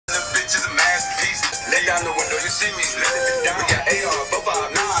down the window, you see me. We got AR,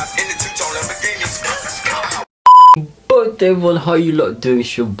 Boug, Nas, in the two-tone Lamborghinis. But everyone, how you lot doing?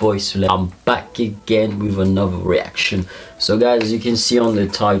 It's your boy Sule. I'm back again with another reaction. So guys, as you can see on the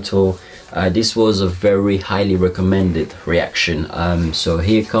title, this was a very highly recommended reaction. So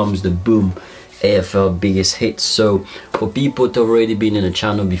here comes the Boom AFL biggest hits. So for people that already been in the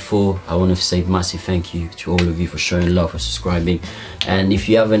channel before, I want to say massive thank you to all of you for showing love, for subscribing. And if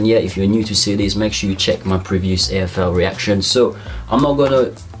you haven't yet, if you're new to see this, make sure you check my previous AFL reaction. So I'm not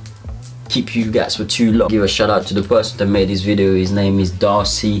gonna keep you guys for too long. Give a shout out to the person that made this video. His name is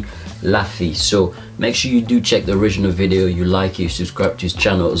Darcy Laffy. So make sure you do check the original video, you like it, subscribe to his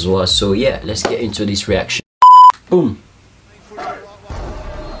channel as well. So yeah, let's get into this reaction. Boom.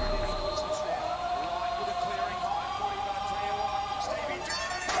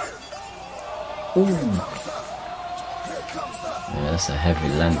 Ooh. Yeah, that's a heavy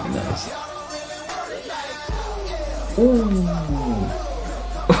landing, guys. Ooh.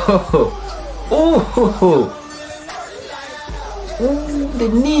 Oh, oh, the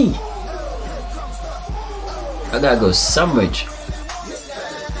knee. I gotta go sandwich.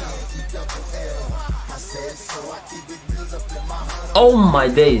 Oh my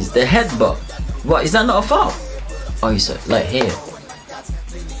days, the headbutt. What, is that not a foul? Oh, you said like here.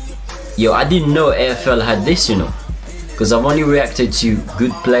 Yo, I didn't know AFL had this, you know, because I've only reacted to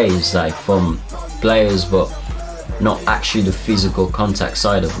good plays, like from players, but not actually the physical contact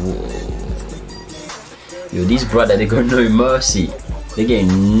side of. Whoa. Yo, these brother, they got no mercy. They're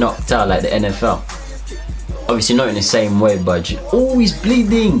getting knocked out like the NFL. Obviously not in the same way, but oh, he's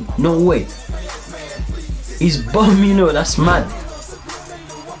bleeding. No way. He's bum, you know, that's mad.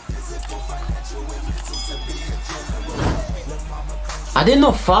 Are there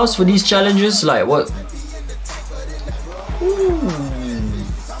no fouls for these challenges? Like what? Ooh.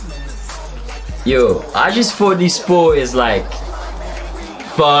 Yo, I just thought this sport is like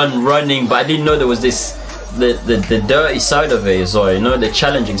fun, running, but I didn't know there was this the dirty side of it as well, you know, the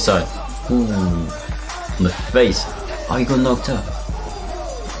challenging side. Ooh, on the face. Oh, you got knocked out.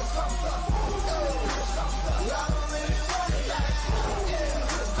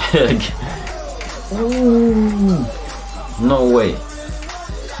 Ooh, no way.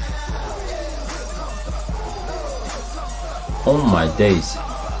 Oh my days.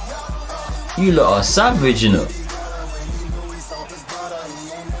 You lot are savage, you know.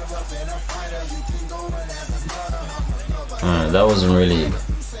 That wasn't really,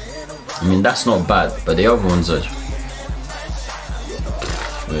 I mean, that's not bad, but the other ones are,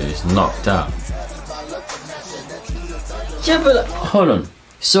 he's knocked out. Yeah, but like, hold on.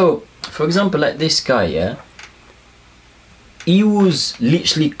 So, for example, like this guy, yeah, he was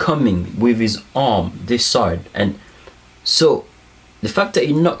literally coming with his arm this side, and so the fact that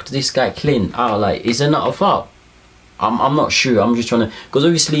he knocked this guy clean out, like, is it not a foul? I'm not sure. I'm just trying to, because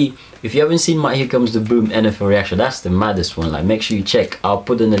obviously if you haven't seen my Here Comes the Boom NFL reaction, that's the maddest one. Like, make sure you check. I'll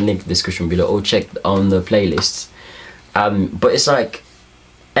put in the link in the description below, or check on the playlists. But it's like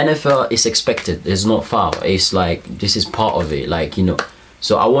NFL is expected. There's not foul. It's like this is part of it, like, you know.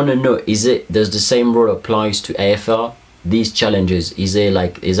 So I want to know, does the same rule applies to AFL? These challenges, is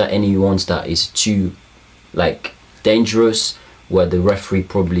there any ones that is too like dangerous, where the referee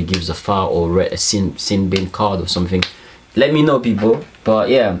probably gives a foul or a sin bin card or something? Let me know, people. But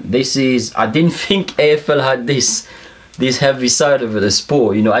yeah, this is, I didn't think AFL had this heavy side of the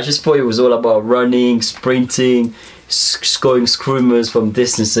sport, you know. I just thought it was all about running, sprinting, scoring screamers from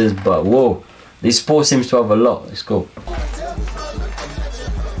distances, but whoa, this sport seems to have a lot. Let's go.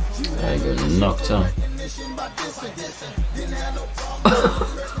 There you go, knocked out.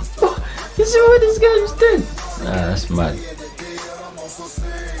 You see what this guy was doing? Nah, that's mad.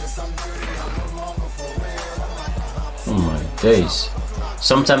 Oh my days.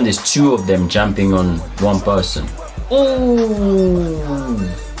 Sometimes there's two of them jumping on one person. Oh,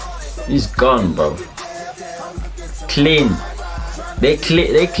 he's gone, bro. Clean. They're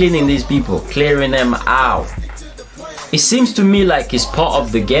cleaning these people, clearing them out. It seems to me like it's part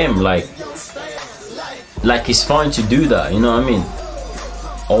of the game, like it's fine to do that, you know what I mean?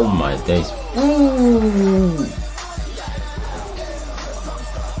 Oh my days. Ooh.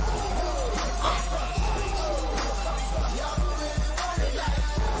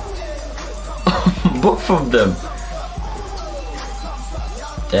 Both of them.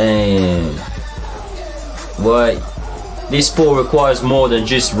 Damn. What? This sport requires more than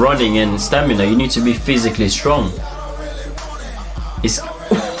just running and stamina. You need to be physically strong. It's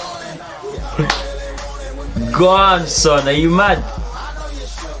gone, son. Are you mad?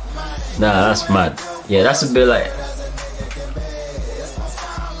 Nah, that's mad. Yeah, that's a bit like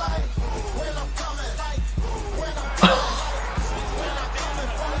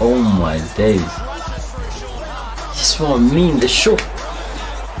my days. That's what I mean, the show.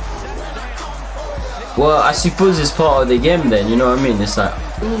 Well, I suppose it's part of the game then, you know what I mean? It's like,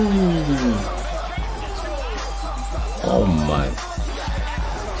 ooh. Oh my.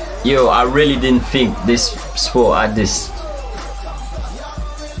 Yo, I really didn't think this sport had this.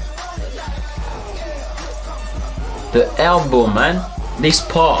 The elbow, man. This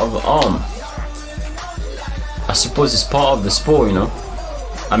part of the arm. I suppose it's part of the sport, you know?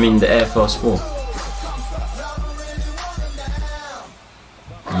 I mean the AFL sport.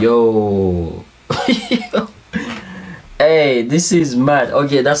 Yo. Hey, this is mad.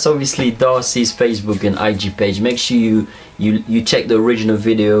 Okay, that's obviously Darcy's Facebook and IG page. Make sure you check the original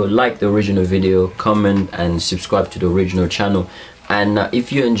video, like the original video, comment and subscribe to the original channel. And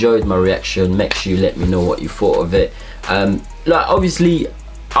if you enjoyed my reaction, make sure you let me know what you thought of it. Like obviously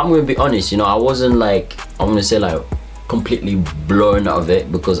I'm gonna be honest, you know, I wasn't like, I'm gonna say like completely blown out of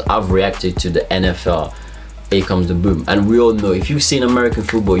it, because I've reacted to the NFL Here Comes the Boom, and we all know, if you've seen American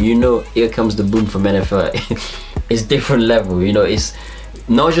football, you know Here Comes the Boom from NFL. It's different level, you know. It's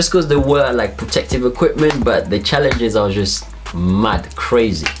not just because they wear like protective equipment, but the challenges are just mad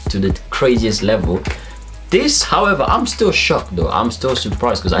crazy, to the craziest level. This, however, I'm still shocked though. I'm still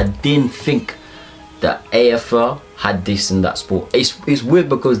surprised, because I didn't think that AFL had this in that sport. It's weird,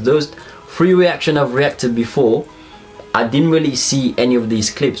 because those 3 reactions I've reacted before, I didn't really see any of these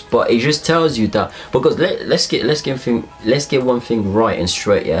clips, but it just tells you that, because let's get one thing right and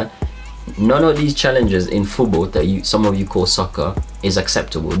straight, yeah. None of these challenges in football that some of you call soccer is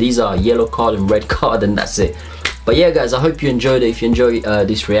acceptable. These are yellow card and red card, and that's it. But yeah guys, I hope you enjoyed it. If you enjoyed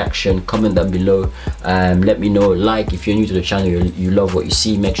this reaction, comment down below. Let me know. Like, if you're new to the channel, you love what you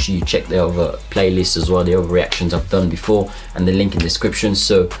see, make sure you check the other playlists as well, the other reactions I've done before, and the link in the description.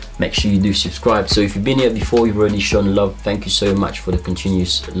 So make sure you do subscribe. So if you've been here before, you've already shown love, thank you so much for the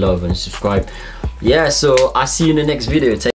continuous love and subscribe. Yeah, so I'll see you in the next video.